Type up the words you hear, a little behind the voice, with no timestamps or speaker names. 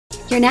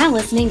You're now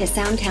listening to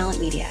Sound Talent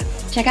Media.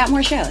 Check out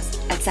more shows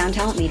at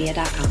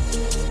soundtalentmedia.com.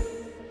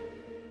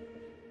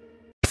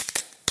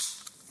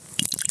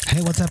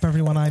 Hey, what's up,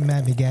 everyone? I'm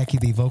Matt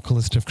McGachy, the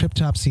vocalist of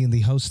Cryptopsy and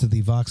the host of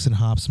the Vox and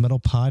Hops Metal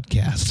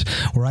Podcast,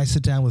 where I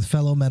sit down with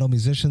fellow metal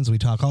musicians. We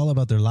talk all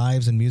about their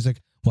lives and music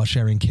while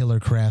sharing killer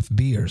craft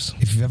beers.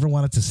 If you've ever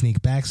wanted to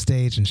sneak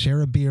backstage and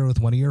share a beer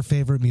with one of your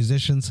favorite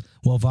musicians,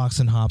 well, Vox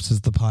and Hops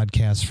is the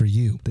podcast for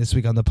you. This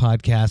week on the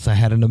podcast, I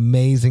had an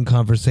amazing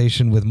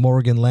conversation with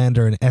Morgan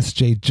Lander and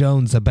S.J.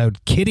 Jones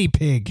about Kitty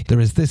Pig.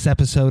 There is this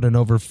episode and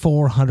over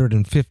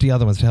 450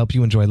 other ones to help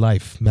you enjoy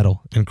life,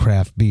 metal, and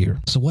craft beer.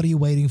 So what are you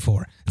waiting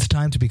for? It's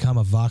time to become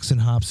a Vox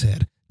and Hops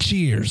head.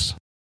 Cheers!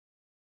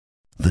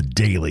 The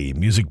Daily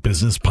Music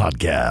Business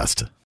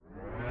Podcast.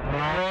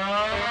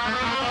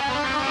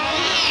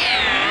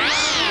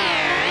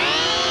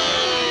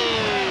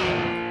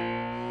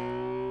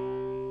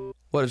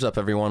 What is up,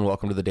 everyone?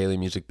 Welcome to the Daily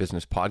Music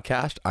Business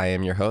Podcast. I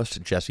am your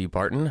host, Jesse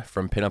Barton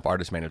from Pinup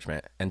Artist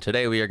Management. And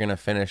today we are going to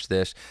finish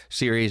this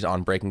series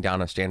on breaking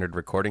down a standard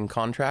recording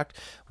contract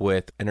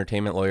with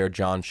entertainment lawyer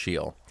John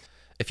Scheel.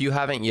 If you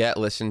haven't yet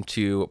listened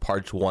to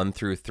parts 1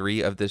 through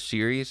 3 of this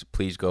series,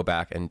 please go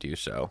back and do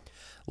so.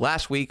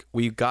 Last week,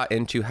 we got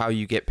into how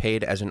you get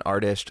paid as an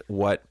artist,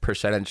 what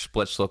percentage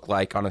splits look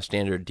like on a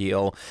standard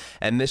deal.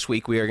 And this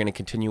week, we are going to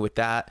continue with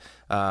that.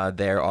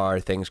 There are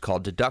things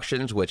called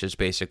deductions, which is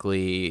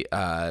basically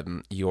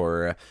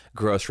your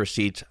gross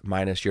receipts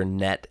minus your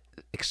net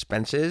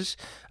expenses.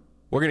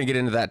 We're going to get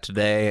into that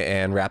today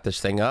and wrap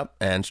this thing up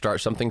and start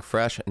something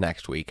fresh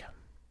next week.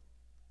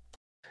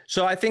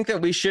 So I think that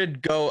we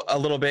should go a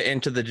little bit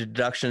into the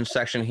deduction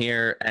section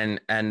here, and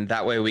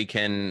that way we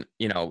can,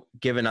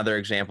 give another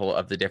example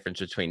of the difference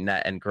between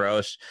net and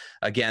gross.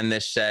 Again,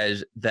 this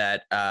says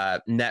that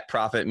net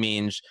profit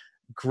means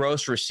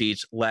gross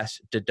receipts less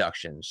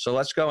deductions. So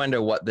let's go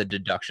into what the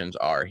deductions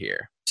are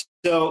here.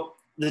 So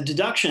the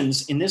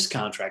deductions in this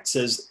contract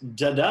says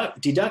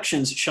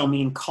deductions shall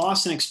mean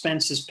costs and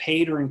expenses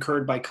paid or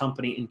incurred by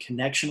company in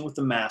connection with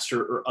the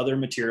master or other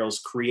materials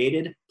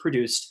created,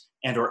 produced,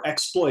 and or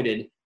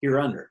exploited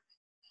hereunder,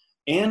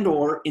 and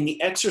or in the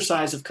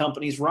exercise of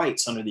company's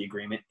rights under the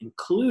agreement,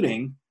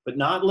 including but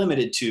not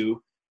limited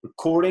to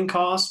recording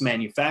costs,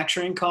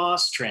 manufacturing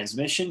costs,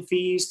 transmission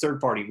fees,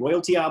 third-party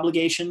royalty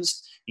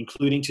obligations,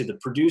 including to the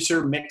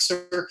producer,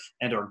 mixer,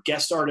 and or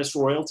guest artist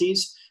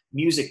royalties,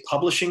 music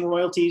publishing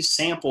royalties,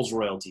 samples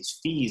royalties,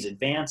 fees,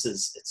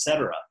 advances,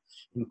 etc.,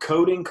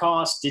 encoding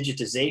costs,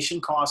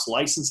 digitization costs,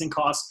 licensing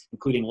costs,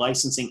 including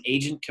licensing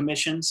agent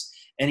commissions,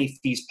 any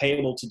fees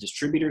payable to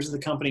distributors of the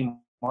company,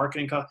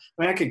 marketing costs.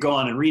 I could go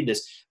on and read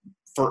this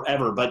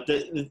forever, but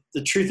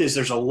the truth is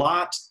there's a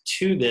lot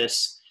to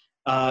this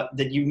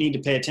that you need to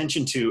pay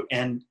attention to.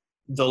 And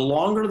the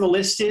longer the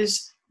list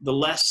is, the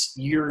less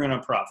you're going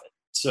to profit.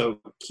 So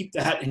keep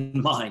that in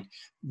mind.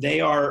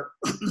 They are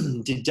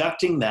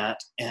deducting that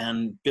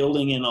and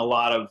building in a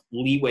lot of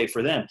leeway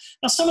for them.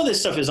 Now, some of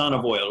this stuff is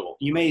unavoidable.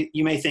 You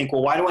may think,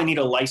 well, why do I need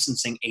a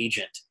licensing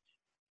agent?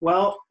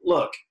 Well,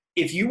 look,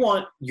 if you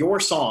want your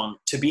song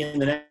to be in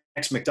the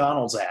next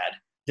McDonald's ad,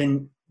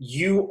 then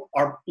you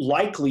are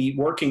likely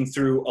working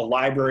through a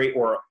library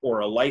or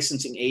a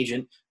licensing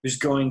agent who's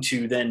going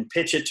to then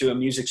pitch it to a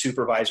music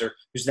supervisor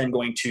who's then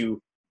going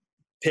to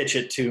pitch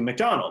it to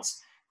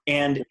McDonald's.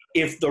 And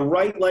if the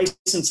right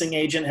licensing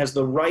agent has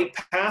the right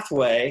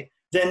pathway,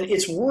 then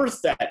it's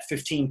worth that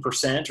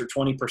 15% or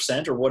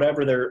 20% or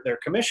whatever their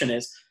commission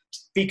is,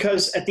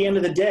 because at the end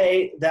of the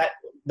day, that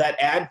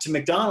ad to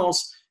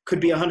McDonald's could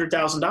be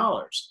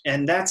 $100,000.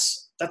 And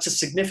that's a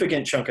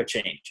significant chunk of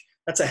change.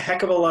 That's a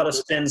heck of a lot of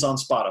spends on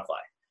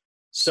Spotify.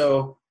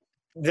 So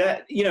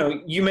that,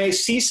 you may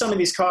see some of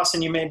these costs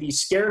and you may be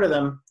scared of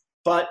them,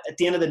 but at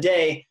the end of the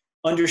day,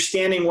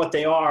 understanding what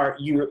they are,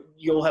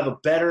 you'll have a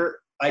better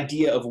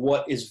idea of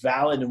what is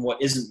valid and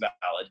what isn't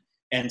valid.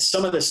 And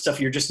some of this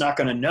stuff you're just not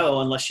going to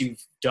know unless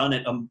you've done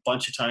it a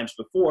bunch of times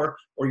before,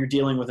 or you're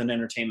dealing with an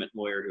entertainment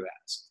lawyer who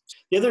has.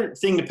 The other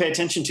thing to pay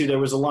attention to, there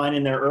was a line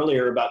in there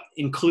earlier about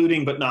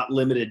including but not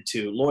limited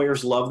to.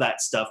 Lawyers love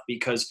that stuff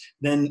because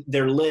then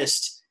their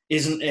list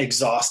isn't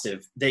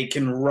exhaustive. They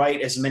can write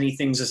as many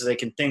things as they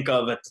can think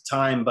of at the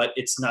time, but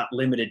it's not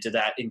limited to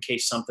that in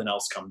case something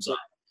else comes up.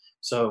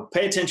 So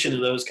pay attention to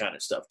those kind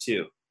of stuff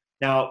too.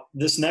 Now,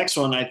 this next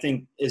one I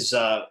think is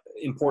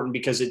important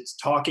because it's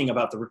talking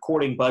about the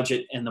recording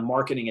budget and the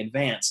marketing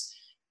advance.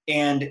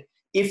 And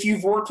if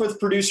you've worked with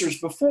producers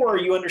before,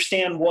 you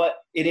understand what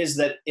it is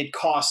that it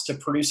costs to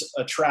produce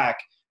a track.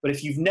 But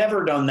if you've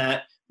never done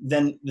that,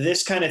 then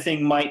this kind of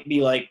thing might be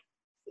like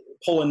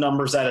pulling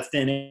numbers out of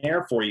thin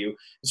air for you.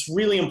 It's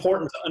really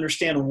important to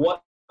understand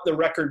what the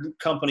record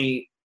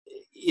company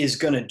is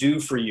going to do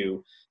for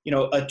you.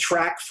 A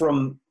track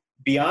from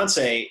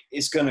Beyonce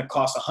is going to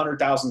cost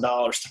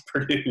 $100,000 to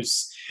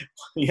produce,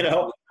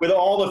 with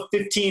all the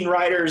 15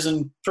 writers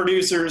and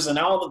producers and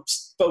all the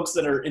folks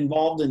that are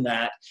involved in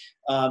that.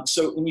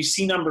 So when you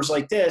see numbers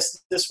like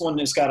this one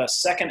has got a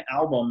second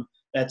album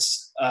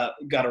that's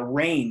got a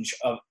range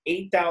of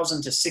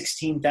 $8,000 to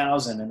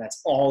 $16,000, and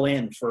that's all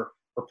in for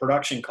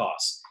production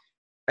costs.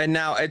 And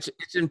now it's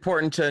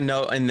important to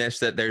note in this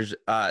that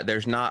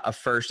there's not a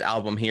first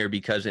album here,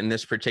 because in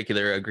this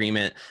particular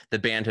agreement, the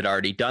band had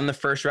already done the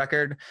first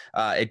record.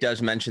 It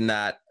does mention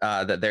that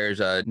there's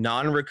a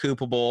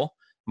non-recoupable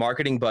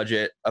marketing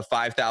budget of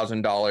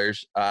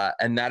 $5,000,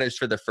 and that is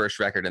for the first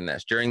record in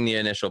this during the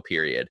initial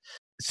period.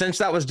 Since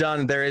that was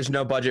done, there is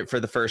no budget for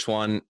the first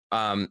one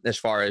as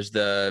far as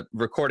the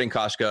recording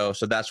costs go.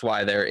 So that's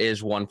why there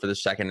is one for the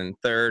second and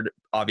third.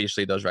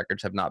 Obviously, those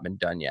records have not been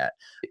done yet.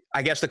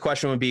 I guess the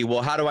question would be,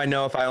 well, how do I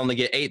know if I only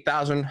get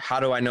 8,000? How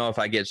do I know if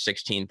I get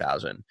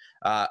 16,000?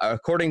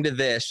 According to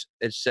this,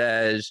 it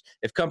says,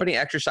 if company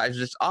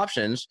exercises its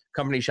options,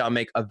 company shall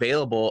make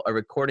available a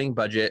recording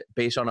budget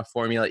based on a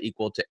formula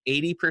equal to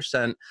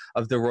 80%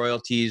 of the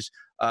royalties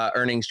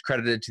earnings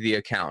credited to the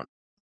account.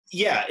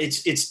 Yeah,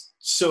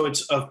 so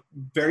it's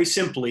very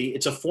simply,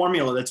 it's a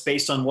formula that's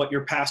based on what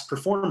your past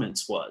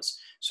performance was.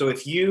 So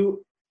if they're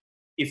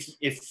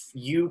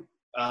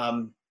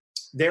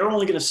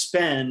only going to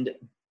spend,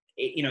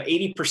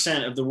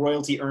 80% of the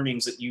royalty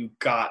earnings that you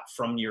got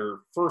from your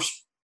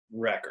first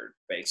record,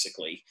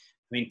 basically.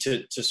 I mean,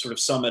 to sort of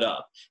sum it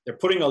up, they're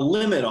putting a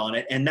limit on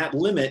it, and that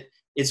limit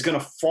is going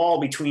to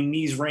fall between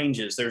these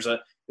ranges. There's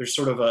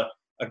sort of a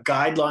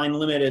guideline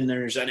limit, and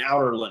there's an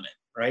outer limit,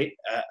 right?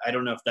 I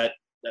don't know if that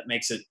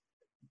makes it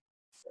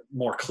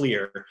more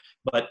clear,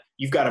 but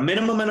you've got a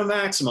minimum and a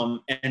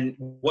maximum, and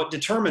what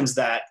determines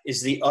that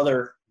is the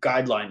other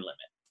guideline limit,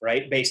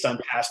 right, based on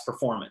past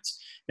performance.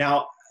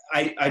 Now,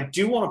 I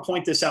do want to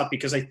point this out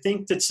because I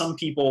think that some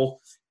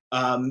people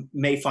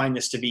may find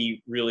this to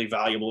be really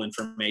valuable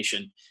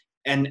information.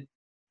 And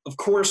of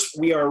course,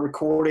 we are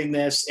recording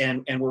this,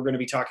 and we're going to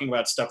be talking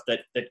about stuff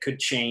that could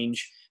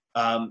change.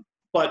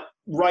 But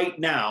right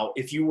now,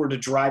 if you were to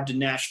drive to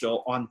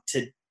Nashville on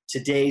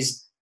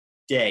today's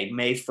day,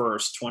 May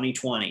 1st,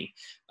 2020,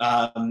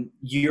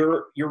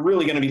 you're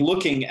really going to be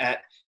looking at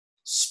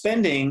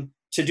spending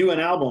to do an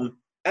album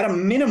at a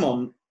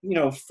minimum,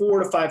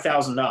 $4,000 to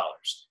 $5,000,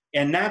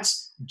 and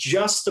that's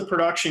just the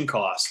production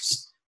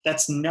costs.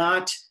 That's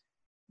not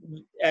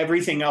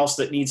everything else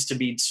that needs to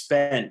be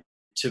spent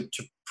to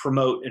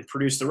promote and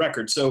produce the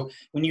record. So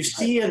when you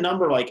see a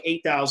number like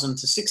 8,000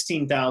 to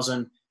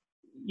 16,000,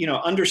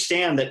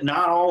 understand that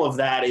not all of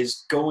that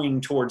is going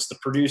towards the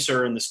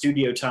producer and the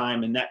studio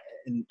time and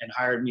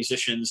hired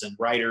musicians and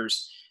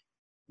writers.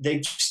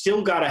 They've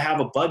still got to have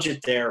a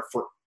budget there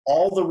for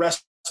all the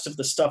rest of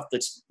the stuff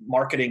that's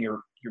marketing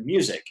your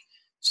music.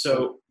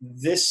 So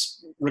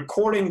this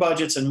recording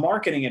budgets and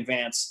marketing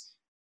advance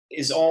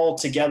is all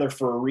together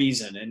for a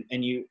reason,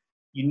 and you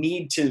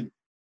need to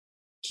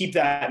keep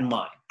that in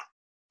mind.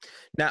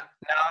 Now,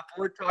 if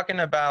we're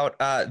talking about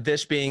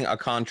this being a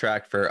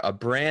contract for a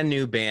brand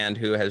new band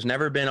who has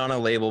never been on a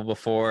label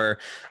before,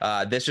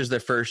 this is the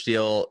first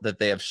deal that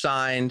they have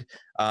signed.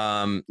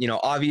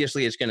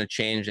 Obviously it's going to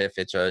change if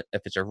it's a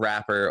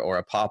rapper or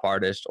a pop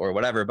artist or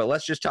whatever. But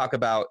let's just talk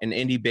about an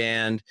indie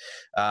band,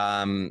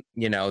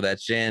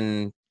 that's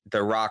in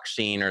the rock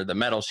scene or the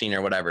metal scene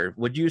or whatever.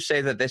 Would you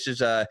say that this is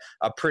a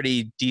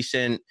pretty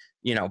decent,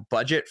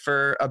 budget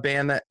for a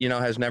band that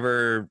has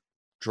never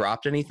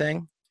dropped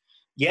anything?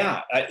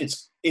 Yeah,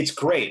 it's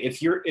great.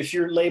 If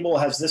your label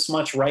has this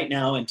much right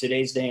now in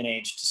today's day and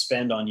age to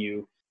spend on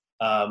you,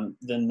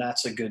 then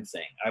that's a good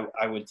thing,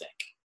 I would think.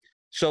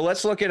 So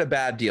let's look at a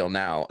bad deal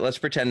now. Let's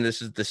pretend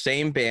this is the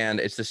same band.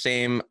 It's the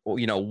same,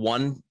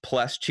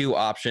 1+2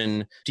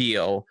 option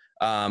deal.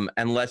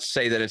 And let's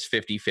say that it's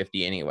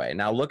 50-50 anyway.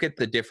 Now look at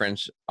the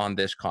difference on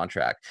this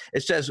contract.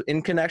 It says,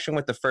 in connection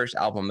with the first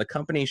album, the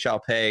company shall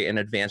pay an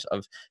advance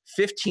of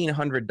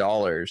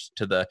 $1,500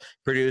 to the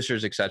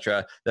producers,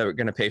 etc. that are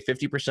going to pay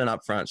 50%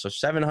 up front, so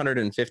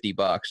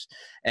 $750,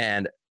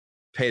 and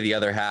pay the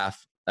other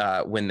half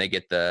when they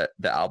get the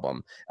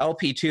album.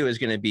 LP2 is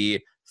going to be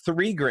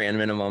 $3,000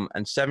 minimum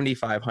and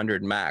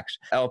 $7,500 max.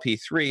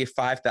 LP3,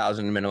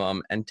 $5,000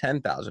 minimum and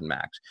 $10,000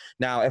 max.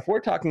 Now, if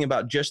we're talking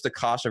about just the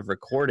cost of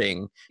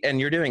recording and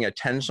you're doing a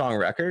 10-song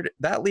record,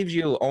 that leaves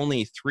you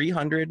only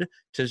 $300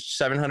 to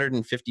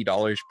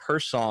 $750 per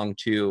song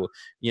to,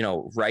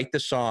 write the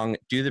song,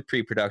 do the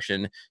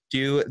pre-production,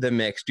 do the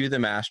mix, do the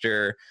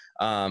master,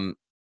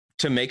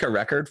 to make a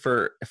record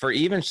for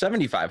even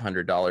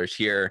 $7,500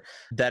 here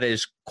that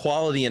is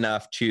quality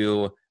enough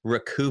to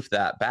recoup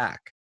that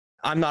back.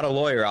 I'm not a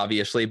lawyer,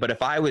 obviously, but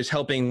if I was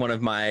helping one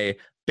of my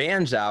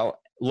bands out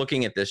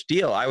looking at this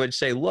deal, I would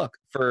say, look,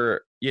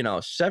 for,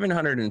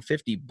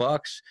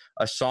 $750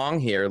 a song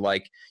here,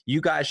 like, you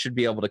guys should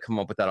be able to come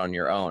up with that on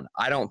your own.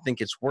 I don't think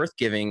it's worth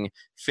giving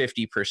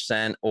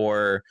 50%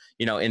 or,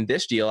 in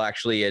this deal,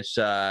 actually, it's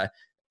an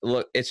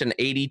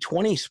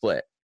 80-20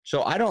 split.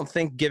 So I don't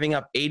think giving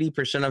up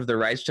 80% of the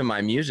rights to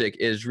my music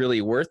is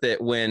really worth it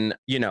when,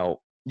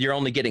 you're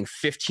only getting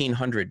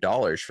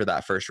 $1,500 for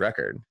that first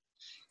record.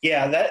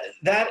 Yeah,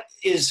 that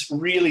is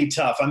really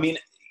tough. I mean,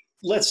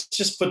 let's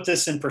just put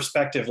this in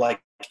perspective.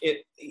 Like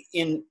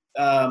in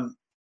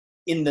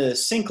the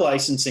sync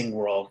licensing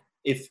world,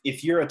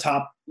 if you're a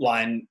top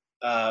line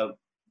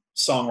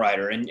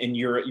songwriter and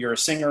you're a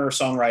singer or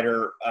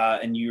songwriter,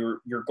 and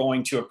you're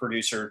going to a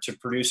producer to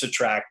produce a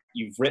track.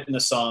 You've written a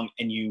song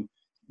and you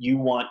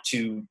want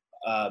to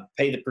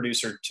pay the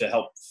producer to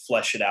help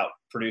flesh it out,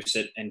 produce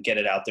it, and get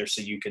it out there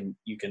so you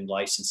can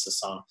license the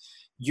song.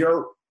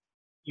 You're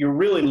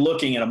really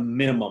looking at a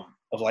minimum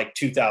of like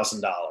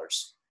 $2,000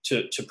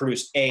 to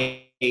produce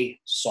a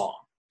song.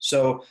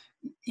 So,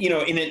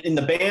 in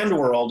the band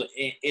world,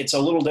 it's a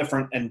little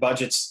different, and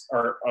budgets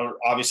are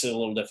obviously a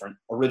little different.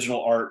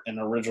 Original art and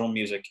original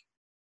music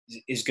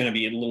is going to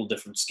be a little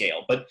different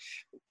scale. But,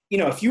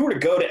 if you were to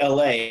go to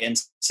LA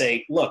and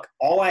say, look,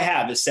 all I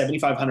have is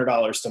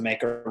 $7,500 to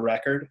make a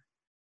record,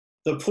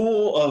 the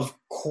pool of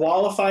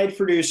qualified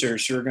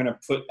producers who are going to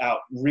put out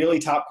really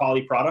top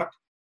quality product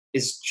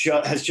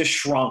has just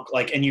shrunk,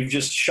 and you've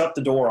just shut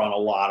the door on a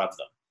lot of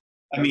them.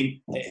 I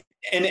mean,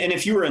 and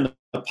if you were in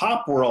the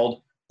pop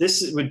world,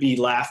 this would be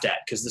laughed at,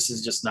 because this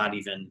is just not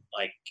even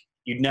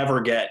you'd never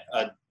get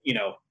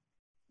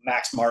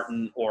Max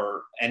Martin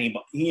or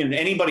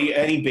anybody,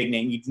 any big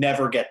name. You'd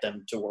never get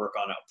them to work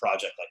on a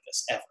project like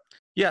this ever.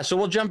 Yeah, so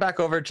we'll jump back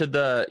over to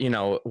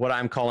the, what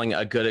I'm calling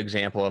a good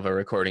example of a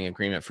recording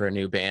agreement for a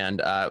new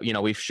band.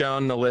 We've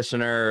shown the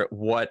listener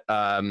what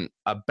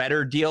a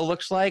better deal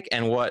looks like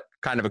and what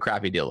kind of a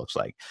crappy deal looks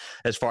like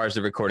as far as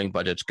the recording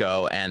budgets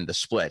go and the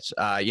splits.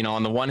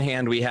 On the one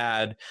hand, we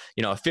had,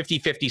 a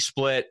 50-50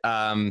 split,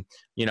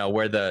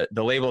 where the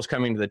label's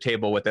coming to the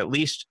table with at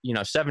least,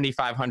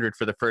 $7,500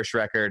 for the first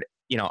record,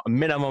 a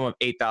minimum of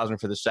 $8,000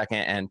 for the second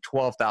and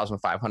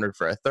 $12,500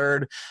 for a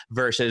third,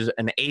 versus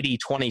an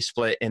 80-20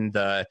 split in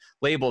the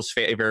label's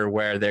favor,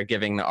 where they're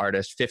giving the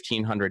artist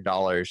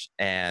 $1,500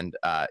 and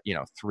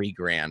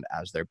 $3,000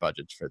 as their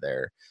budgets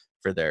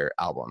for their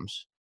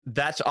albums.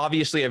 That's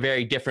obviously a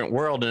very different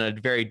world and a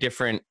very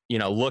different,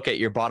 look at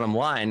your bottom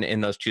line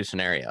in those two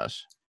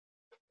scenarios.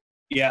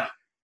 Yeah,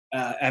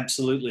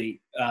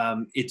 absolutely.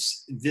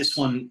 This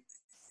one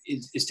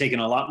is taking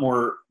a lot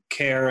more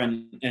care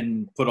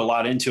and put a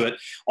lot into it.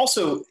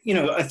 Also,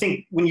 I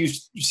think when you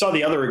saw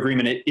the other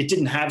agreement, it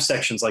didn't have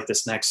sections like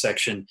this next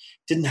section,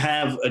 didn't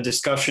have a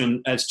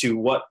discussion as to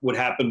what would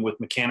happen with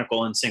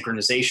mechanical and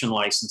synchronization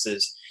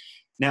licenses.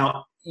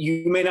 Now,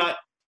 you may not,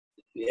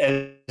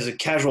 as a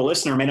casual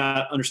listener, may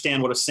not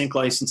understand what a sync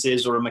license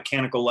is or a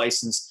mechanical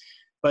license,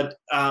 but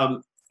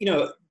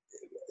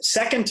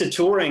second to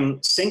touring,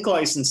 sync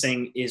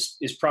licensing is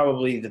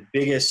probably the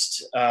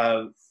biggest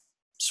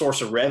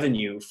source of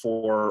revenue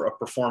for a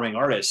performing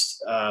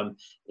artist.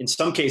 In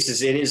some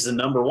cases, it is the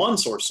number one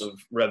source of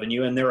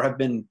revenue, and there have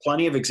been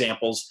plenty of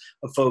examples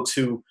of folks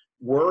who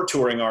were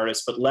touring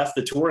artists but left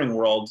the touring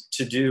world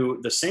to do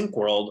the sync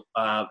world,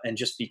 and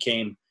just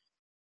became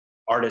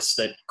artists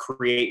that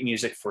create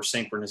music for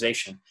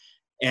synchronization.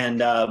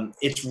 And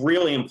it's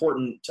really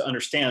important to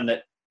understand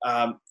that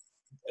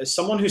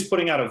someone who's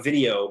putting out a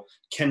video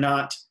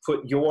cannot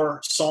put your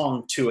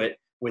song to it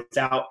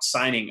without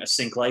signing a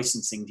sync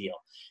licensing deal.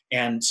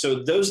 And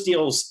so those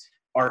deals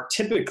are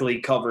typically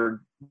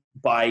covered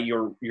by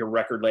your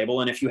record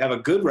label. And if you have a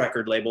good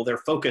record label, they're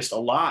focused a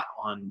lot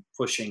on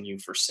pushing you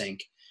for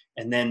sync.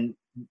 And then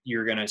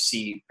you're going to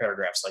see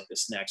paragraphs like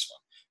this next one.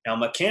 Now,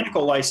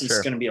 mechanical license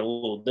is going to be a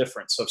little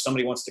different. So if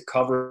somebody wants to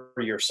cover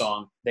your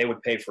song, they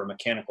would pay for a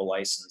mechanical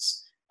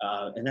license.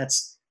 And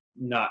that's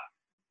not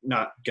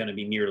going to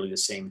be nearly the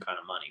same kind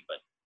of money, but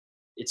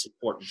it's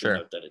important to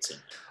note that it's in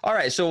there. All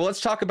right, so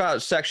let's talk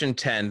about section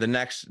 10, the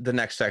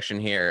next section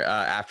here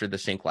after the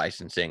sync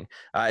licensing.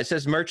 It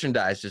says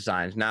merchandise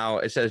designs. Now,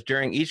 it says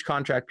during each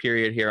contract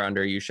period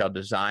hereunder, you shall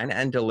design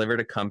and deliver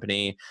to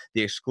company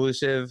the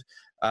exclusive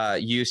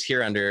use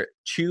hereunder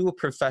 2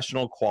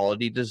 professional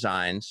quality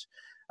designs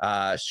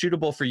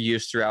suitable for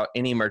use throughout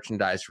any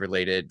merchandise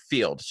related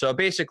field. So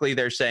basically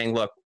they're saying,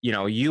 look,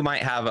 you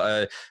might have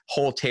a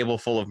whole table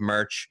full of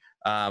merch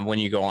when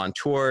you go on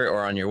tour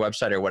or on your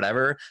website or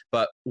whatever,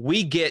 but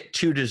we get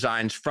 2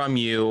 designs from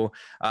you.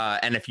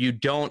 And if you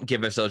don't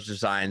give us those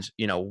designs,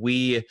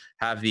 we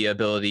have the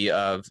ability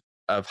of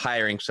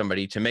hiring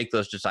somebody to make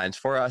those designs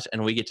for us,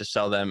 and we get to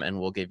sell them and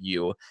we'll give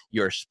you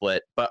your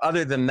split. But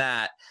other than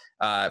that,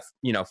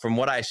 from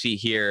what I see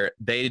here,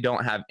 they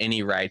don't have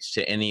any rights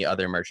to any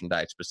other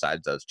merchandise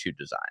besides those 2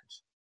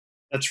 designs.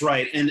 That's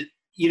right. And,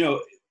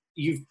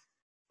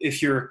 if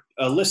you're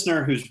a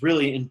listener who's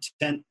really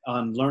intent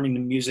on learning the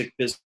music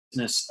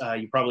business,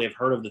 you probably have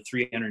heard of the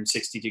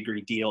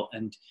 360-degree deal,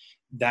 and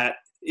that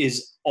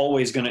is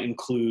always going to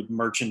include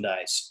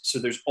merchandise. So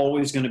there's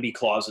always going to be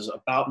clauses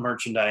about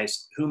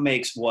merchandise, who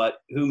makes what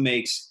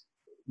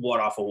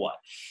off of what.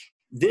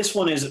 This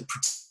one is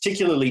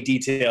particularly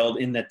detailed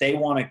in that they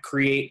want to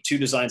create 2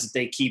 designs that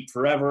they keep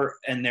forever,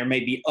 and there may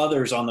be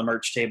others on the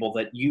merch table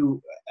that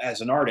you, as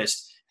an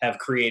artist, have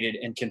created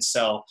and can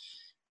sell.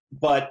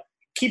 But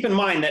keep in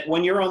mind that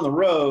when you're on the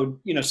road,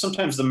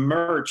 sometimes the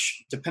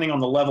merch, depending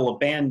on the level of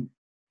band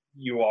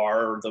you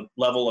are, or the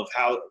level of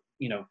how,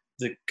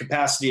 the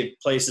capacity of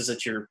places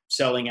that you're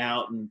selling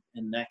out and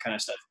that kind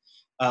of stuff,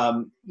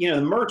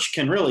 the merch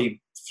can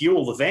really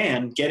fuel the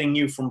van getting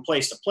you from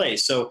place to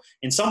place. So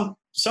in some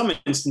some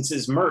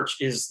instances, merch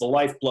is the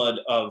lifeblood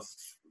of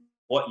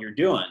what you're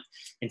doing.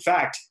 In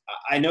fact,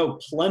 I know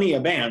plenty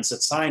of bands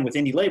that sign with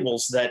indie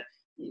labels that,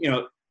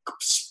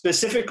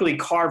 specifically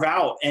carve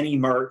out any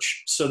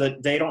merch so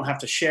that they don't have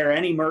to share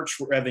any merch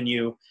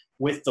revenue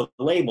with the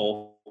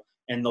label,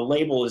 and the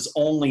label is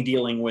only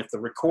dealing with the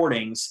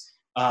recordings,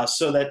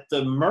 so that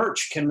the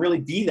merch can really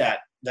be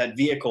that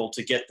vehicle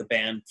to get the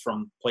band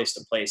from place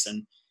to place.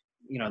 And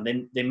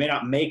they may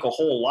not make a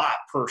whole lot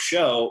per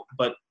show,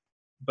 but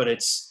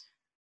it's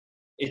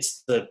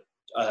the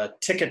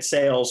ticket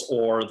sales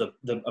or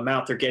the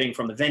amount they're getting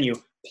from the venue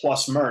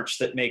plus merch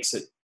that makes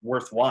it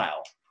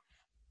worthwhile.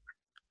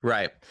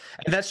 Right.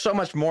 And that's so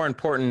much more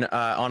important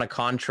on a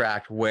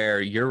contract where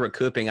you're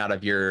recouping out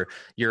of your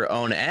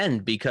own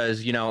end,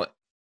 because,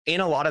 in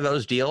a lot of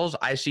those deals,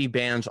 I see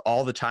bands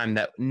all the time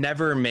that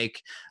never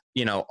make,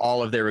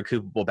 all of their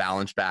recoupable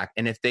balance back.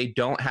 And if they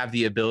don't have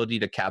the ability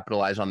to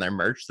capitalize on their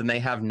merch, then they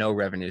have no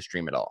revenue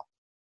stream at all.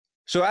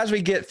 So as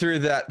we get through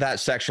that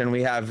section,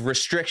 we have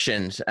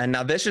restrictions. And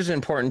now this is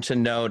important to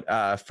note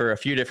for a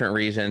few different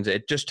reasons.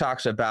 It just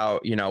talks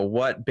about,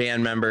 what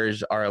band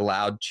members are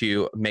allowed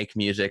to make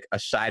music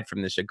aside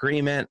from this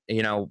agreement,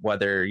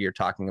 whether you're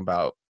talking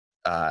about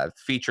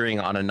featuring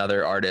on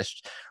another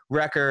artist's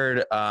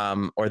record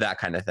or that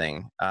kind of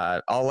thing.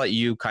 I'll let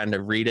you kind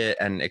of read it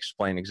and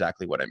explain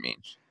exactly what it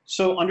means.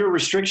 So under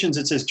restrictions,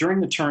 it says,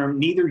 during the term,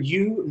 neither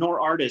you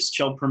nor artist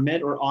shall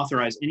permit or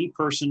authorize any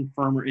person,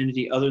 firm, or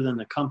entity other than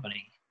the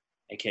company,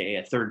 aka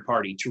a third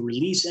party, to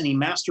release any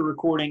master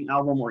recording,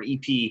 album, or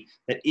EP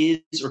that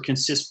is or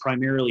consists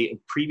primarily of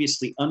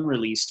previously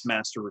unreleased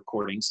master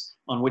recordings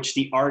on which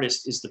the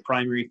artist is the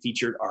primary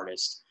featured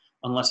artist,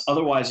 unless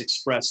otherwise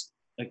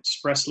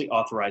expressly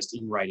authorized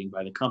in writing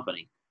by the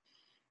company.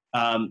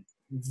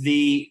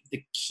 The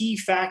key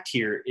fact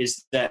here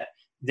is that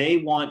they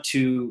want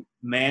to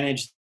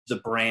manage the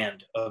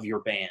brand of your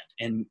band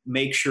and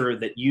make sure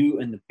that you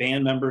and the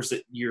band members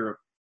that you're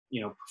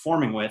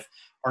performing with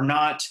are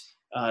not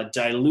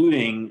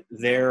diluting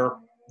their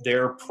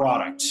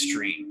product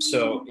stream.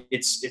 So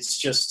it's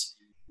just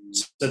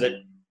so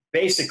that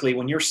basically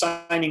when you're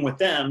signing with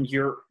them,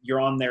 you're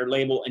on their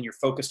label and you're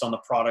focused on the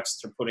products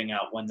that they're putting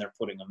out when they're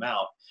putting them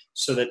out,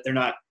 so that they're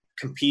not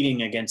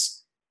competing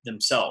against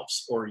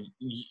themselves or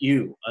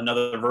you,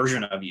 another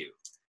version of you.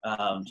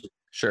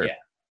 Sure.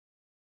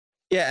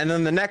 Yeah, and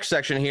then the next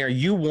section here,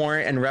 you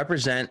warrant and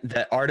represent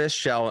that artists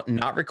shall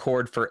not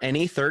record for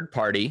any third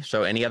party,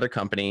 so any other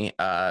company,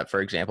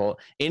 for example,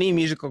 any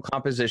musical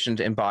compositions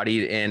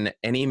embodied in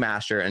any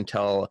master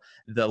until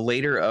the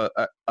later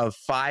of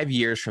 5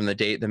 years from the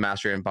date the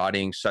master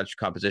embodying such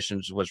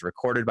compositions was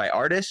recorded by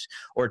artists,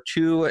 or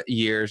 2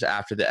 years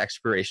after the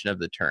expiration of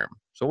the term.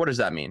 So what does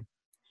that mean?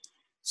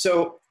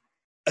 So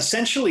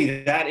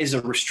essentially, that is a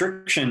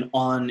restriction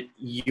on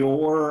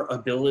your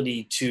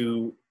ability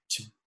to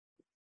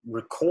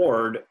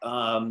record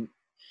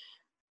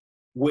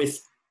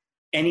with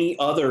any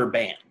other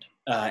band,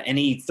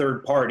 any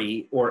third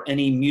party, or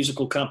any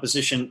musical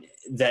composition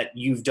that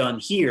you've done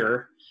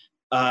here.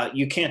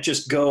 You can't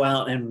just go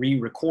out and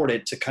re-record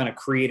it to kind of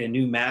create a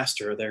new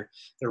master. They're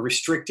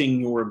restricting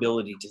your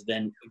ability to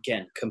then,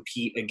 again,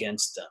 compete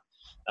against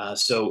them.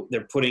 So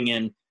they're putting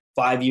in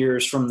 5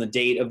 years from the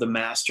date of the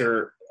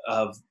master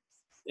of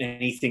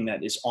anything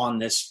that is on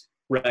this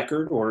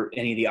record, or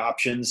any of the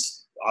option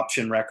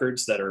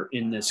records that are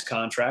in this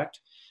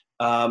contract,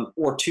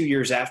 or 2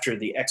 years after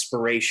the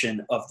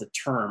expiration of the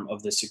term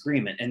of this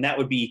agreement. And that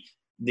would be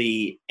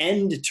the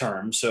end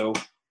term. So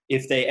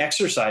if they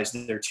exercise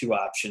their 2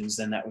 options,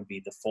 then that would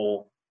be the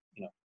full,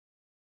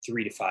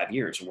 3 to 5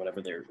 years or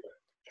whatever they're.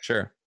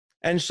 Sure.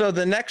 And so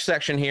the next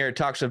section here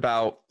talks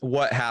about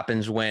what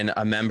happens when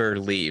a member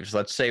leaves.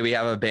 Let's say we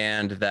have a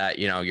band that,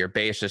 your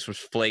bassist was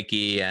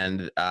flaky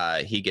and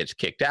he gets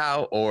kicked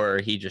out, or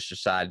he just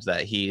decides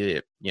that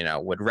he,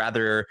 would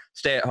rather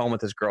stay at home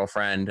with his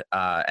girlfriend,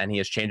 and he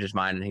has changed his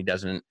mind and he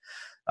doesn't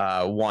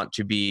want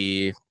to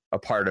be a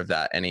part of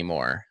that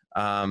anymore.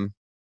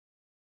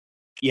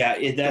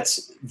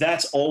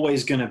 That's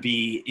always going to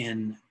be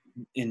in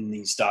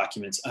these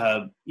documents.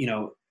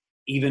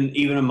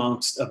 Even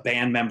amongst a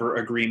band member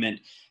agreement,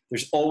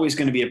 there's always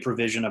going to be a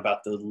provision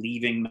about the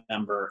leaving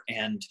member.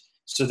 And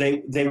so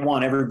they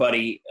want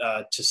everybody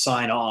to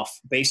sign off,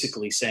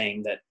 basically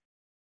saying that,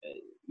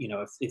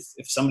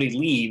 if somebody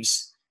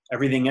leaves,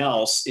 everything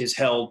else is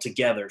held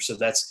together. So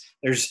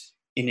there's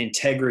an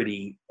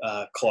integrity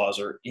clause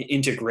or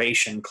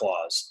integration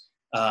clause.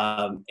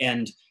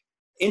 And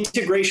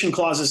integration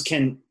clauses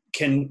can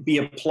be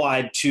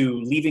applied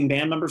to leaving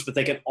band members, but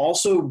they can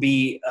also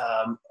be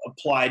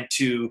applied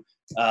to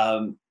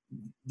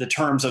the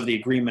terms of the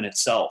agreement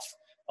itself.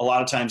 A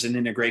lot of times an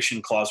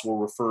integration clause will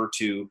refer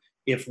to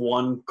if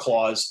one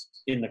clause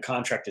in the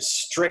contract is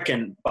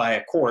stricken by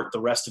a court,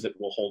 the rest of it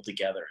will hold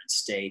together and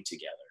stay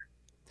together.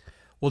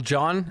 Well,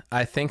 John,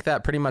 I think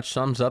that pretty much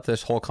sums up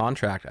this whole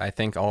contract. I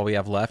think all we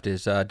have left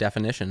is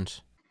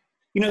definitions.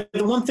 The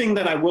one thing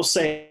that I will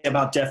say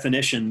about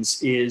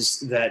definitions is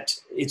that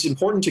it's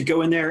important to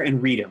go in there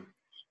and read them.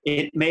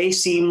 It may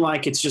seem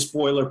like it's just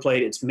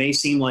boilerplate. It may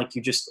seem like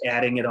you're just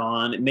adding it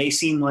on. It may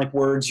seem like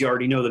words you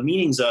already know the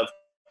meanings of.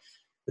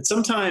 But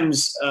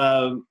sometimes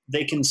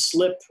they can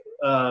slip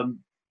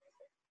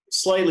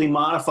slightly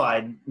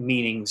modified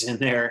meanings in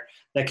there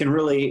that can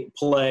really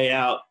play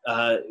out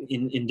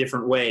in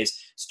different ways.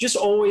 So just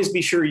always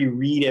be sure you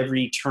read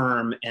every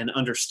term and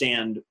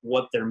understand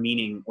what they're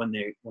meaning when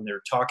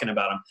they're talking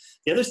about them.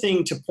 The other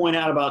thing to point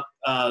out about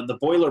the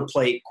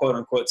boilerplate, quote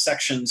unquote,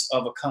 sections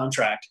of a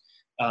contract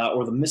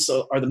or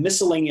the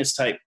miscellaneous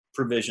type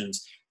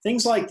provisions,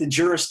 things like the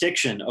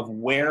jurisdiction of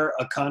where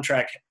a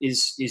contract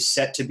is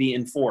set to be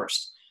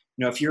enforced.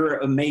 You know, if you're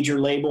a major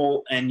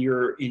label and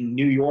you're in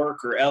New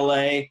York or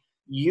LA,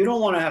 you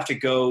don't want to have to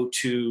go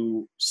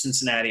to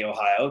Cincinnati,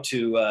 Ohio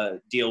to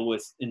deal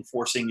with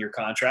enforcing your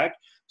contract.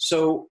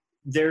 So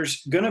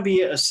there's going to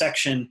be a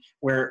section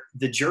where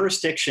the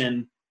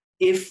jurisdiction,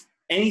 if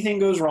anything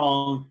goes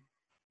wrong,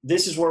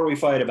 this is where we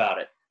fight about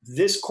it.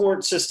 This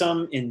court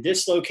system in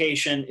this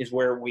location is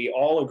where we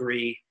all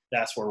agree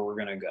that's where we're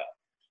going to go.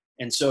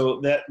 And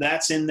so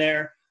that's in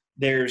there.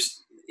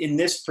 There's, in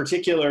this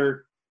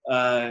particular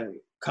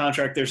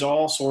contract, there's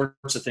all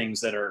sorts of things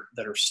that are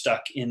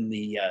stuck in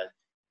the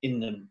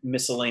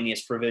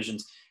miscellaneous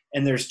provisions.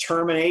 And there's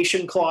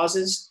termination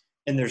clauses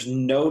and there's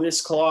notice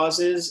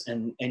clauses,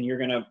 and you're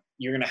gonna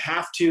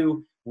have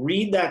to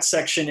read that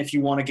section if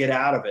you want to get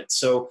out of it.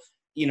 So,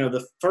 you know,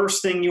 the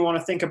first thing you want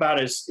to think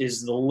about is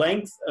the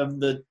length of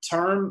the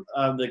term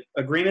of the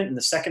agreement, and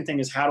the second thing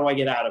is, how do I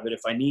get out of it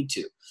if I need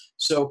to?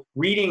 So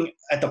reading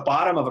at the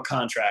bottom of a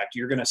contract,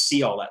 you're going to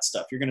see all that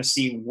stuff. You're going to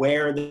see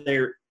where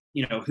they're,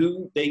 you know,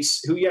 who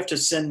you have to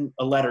send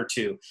a letter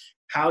to,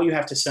 how you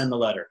have to send the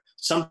letter.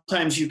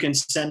 Sometimes you can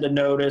send a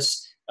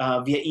notice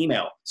via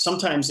email.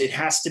 Sometimes it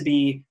has to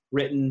be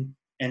written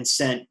and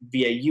sent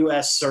via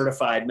U.S.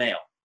 certified mail.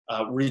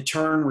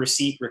 Return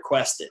receipt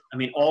requested. I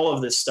mean, all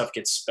of this stuff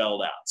gets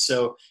spelled out.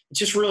 So it's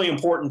just really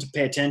important to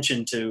pay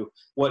attention to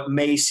what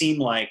may seem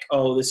like,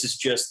 oh, this is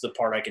just the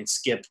part I can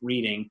skip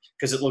reading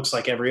because it looks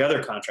like every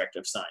other contract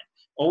I've signed.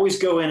 Always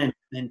go in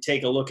and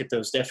take a look at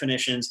those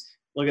definitions,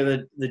 look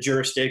at the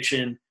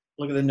jurisdiction,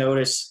 look at the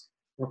notice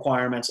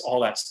requirements,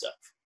 all that stuff.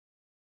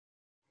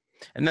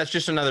 And that's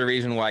just another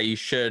reason why you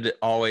should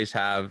always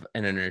have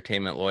an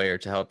entertainment lawyer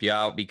to help you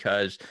out,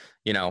 because,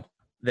 you know,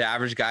 the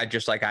average guy,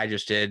 just like I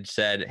just did,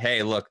 said,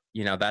 hey, look,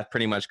 you know, that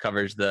pretty much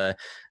covers the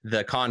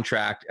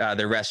contract.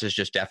 The rest is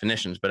just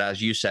definitions. But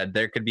as you said,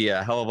 there could be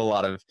a hell of a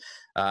lot of,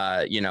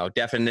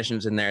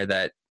 definitions in there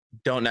that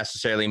don't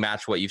necessarily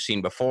match what you've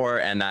seen before.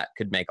 And that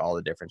could make all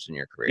the difference in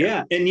your career.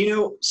 Yeah. And, you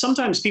know,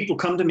 sometimes people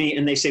come to me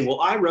and they say,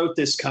 well, I wrote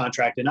this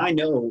contract and I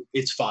know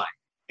it's fine.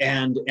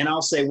 And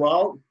I'll say,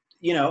 well,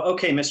 you know,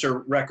 okay,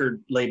 Mr.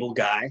 Record Label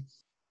guy,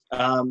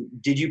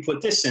 did you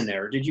put this in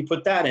there? Or did you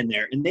put that in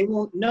there? And they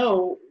won't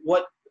know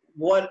what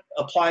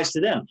applies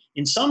to them.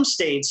 In some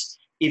states,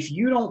 if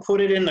you don't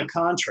put it in the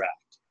contract,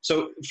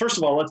 so first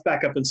of all, let's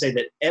back up and say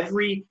that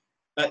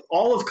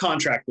all of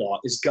contract law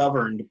is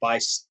governed by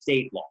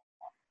state law.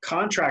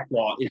 Contract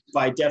law is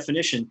by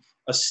definition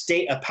a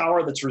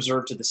power that's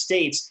reserved to the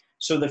states.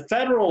 So the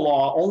federal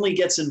law only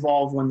gets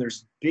involved when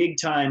there's big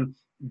time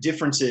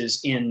differences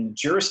in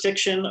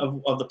jurisdiction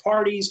of the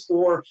parties,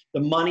 or the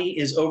money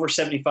is over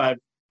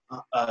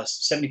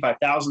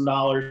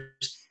 $75,000,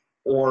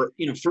 or,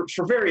 you know,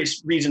 for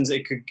various reasons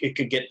it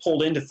could get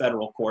pulled into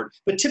federal court.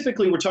 But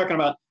typically we're talking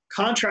about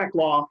contract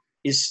law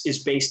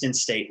is based in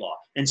state law.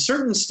 And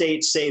certain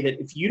states say that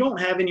if you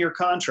don't have in your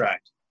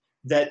contract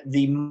that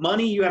the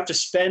money you have to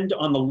spend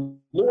on the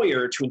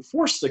lawyer to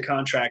enforce the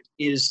contract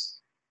is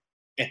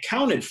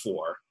accounted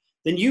for,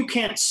 then you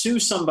can't sue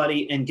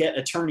somebody and get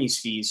attorney's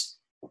fees.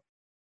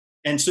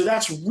 And so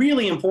that's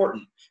really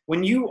important.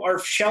 When you are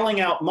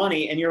shelling out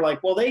money and you're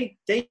like, well, they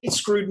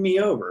screwed me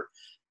over.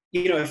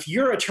 You know, if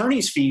your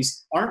attorney's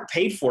fees aren't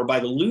paid for by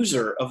the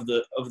loser of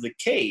the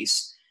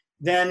case,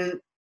 then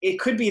it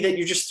could be that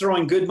you're just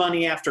throwing good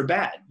money after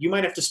bad. You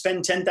might have to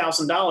spend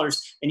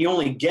 $10,000 and you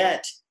only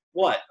get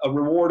a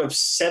reward of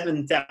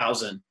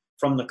 $7,000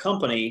 from the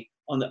company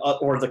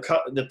or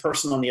the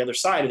person on the other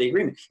side of the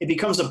agreement. It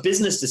becomes a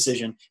business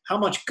decision. How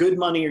much good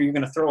money are you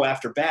going to throw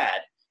after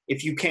bad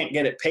if you can't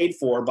get it paid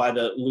for by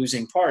the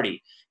losing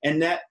party?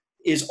 And that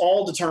is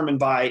all determined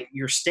by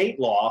your state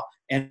law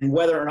and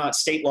whether or not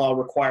state law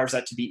requires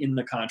that to be in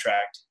the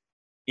contract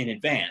in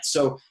advance.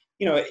 So,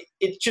 you know,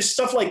 it just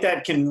stuff like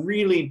that can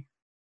really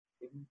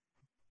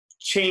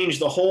change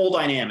the whole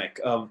dynamic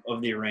of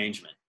the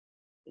arrangement.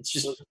 It's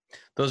just,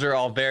 those are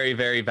all very,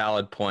 very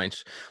valid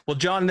points. Well,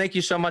 John, thank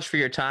you so much for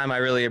your time. I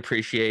really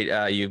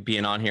appreciate you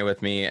being on here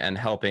with me and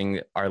helping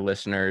our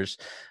listeners,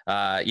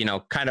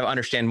 kind of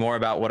understand more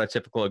about what a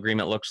typical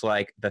agreement looks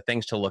like, the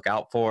things to look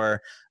out for.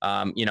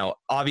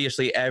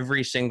 Obviously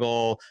every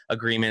single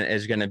agreement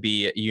is going to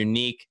be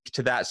unique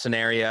to that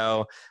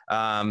scenario.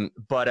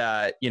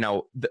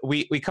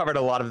 We covered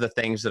a lot of the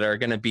things that are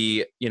going to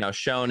be,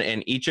 shown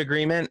in each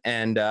agreement.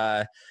 And,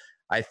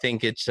 I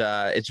think it's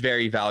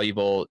very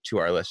valuable to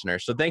our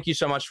listeners. So thank you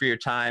so much for your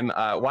time.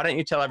 Why don't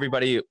you tell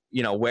everybody,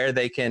 where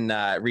they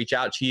can reach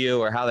out to you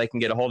or how they can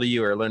get a hold of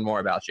you or learn more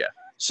about you?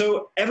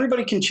 So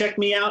everybody can check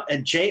me out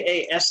at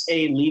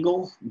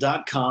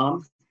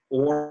jasalegal.com,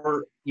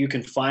 or you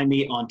can find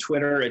me on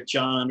Twitter at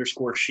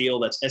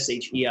John_Sheil. That's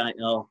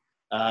SHEIL.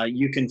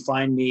 You can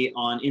find me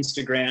on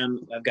Instagram.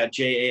 I've got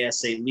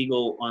JASA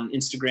Legal on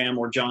Instagram,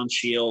 or John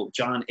Sheil,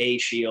 John A.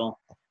 Sheil.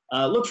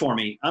 Look for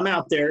me. I'm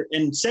out there,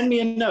 and send me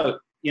a note.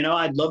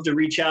 I'd love to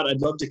reach out. I'd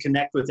love to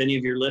connect with any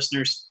of your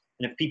listeners.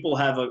 And if people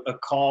have a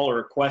call or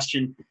a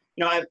question,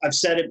 I've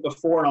said it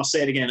before and I'll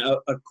say it again. A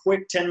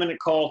quick 10-minute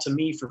call to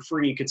me for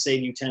free could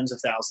save you tens of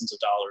thousands of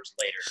dollars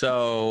later.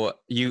 So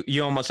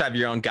you almost have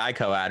your own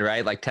Geico ad,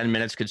 right? Like 10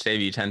 minutes could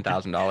save you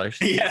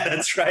 $10,000. Yeah,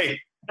 that's right.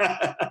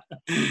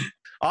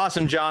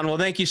 Awesome, John. Well,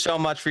 thank you so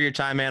much for your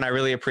time, man. I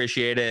really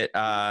appreciate it.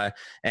 And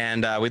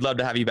we'd love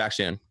to have you back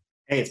soon.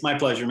 Hey, it's my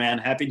pleasure, man.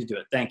 Happy to do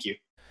it. Thank you.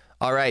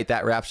 All right,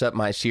 that wraps up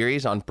my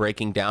series on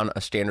breaking down a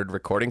standard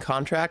recording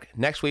contract.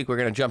 Next week, we're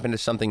going to jump into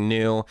something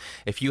new.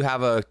 If you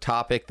have a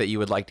topic that you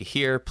would like to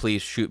hear,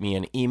 please shoot me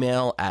an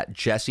email at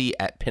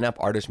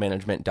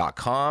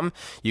jesse@pinupartistmanagement.com.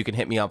 You can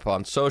hit me up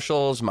on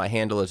socials. My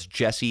handle is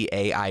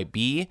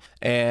JesseAIB,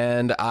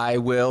 and I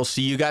will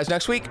see you guys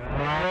next week.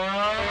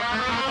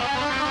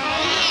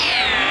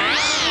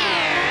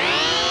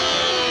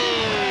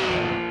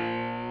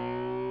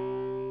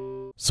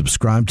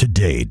 Subscribe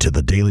today to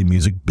the Daily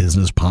Music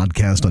Business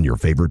Podcast on your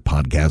favorite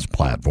podcast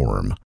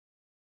platform.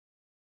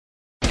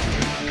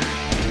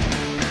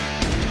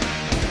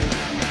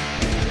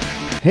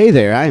 Hey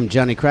there, I am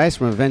Johnny Christ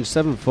from Avenged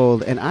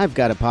Sevenfold, and I've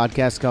got a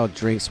podcast called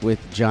Drinks with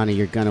Johnny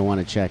you're going to want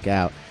to check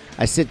out.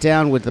 I sit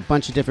down with a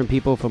bunch of different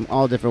people from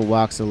all different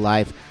walks of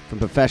life, from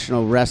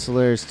professional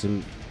wrestlers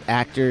to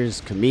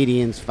actors,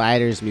 comedians,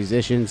 fighters,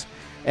 musicians,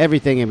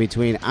 everything in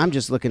between. I'm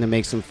just looking to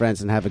make some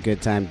friends and have a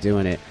good time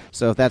doing it.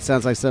 So if that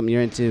sounds like something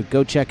you're into,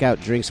 go check out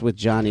Drinks with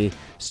Johnny,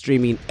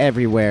 streaming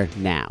everywhere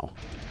now.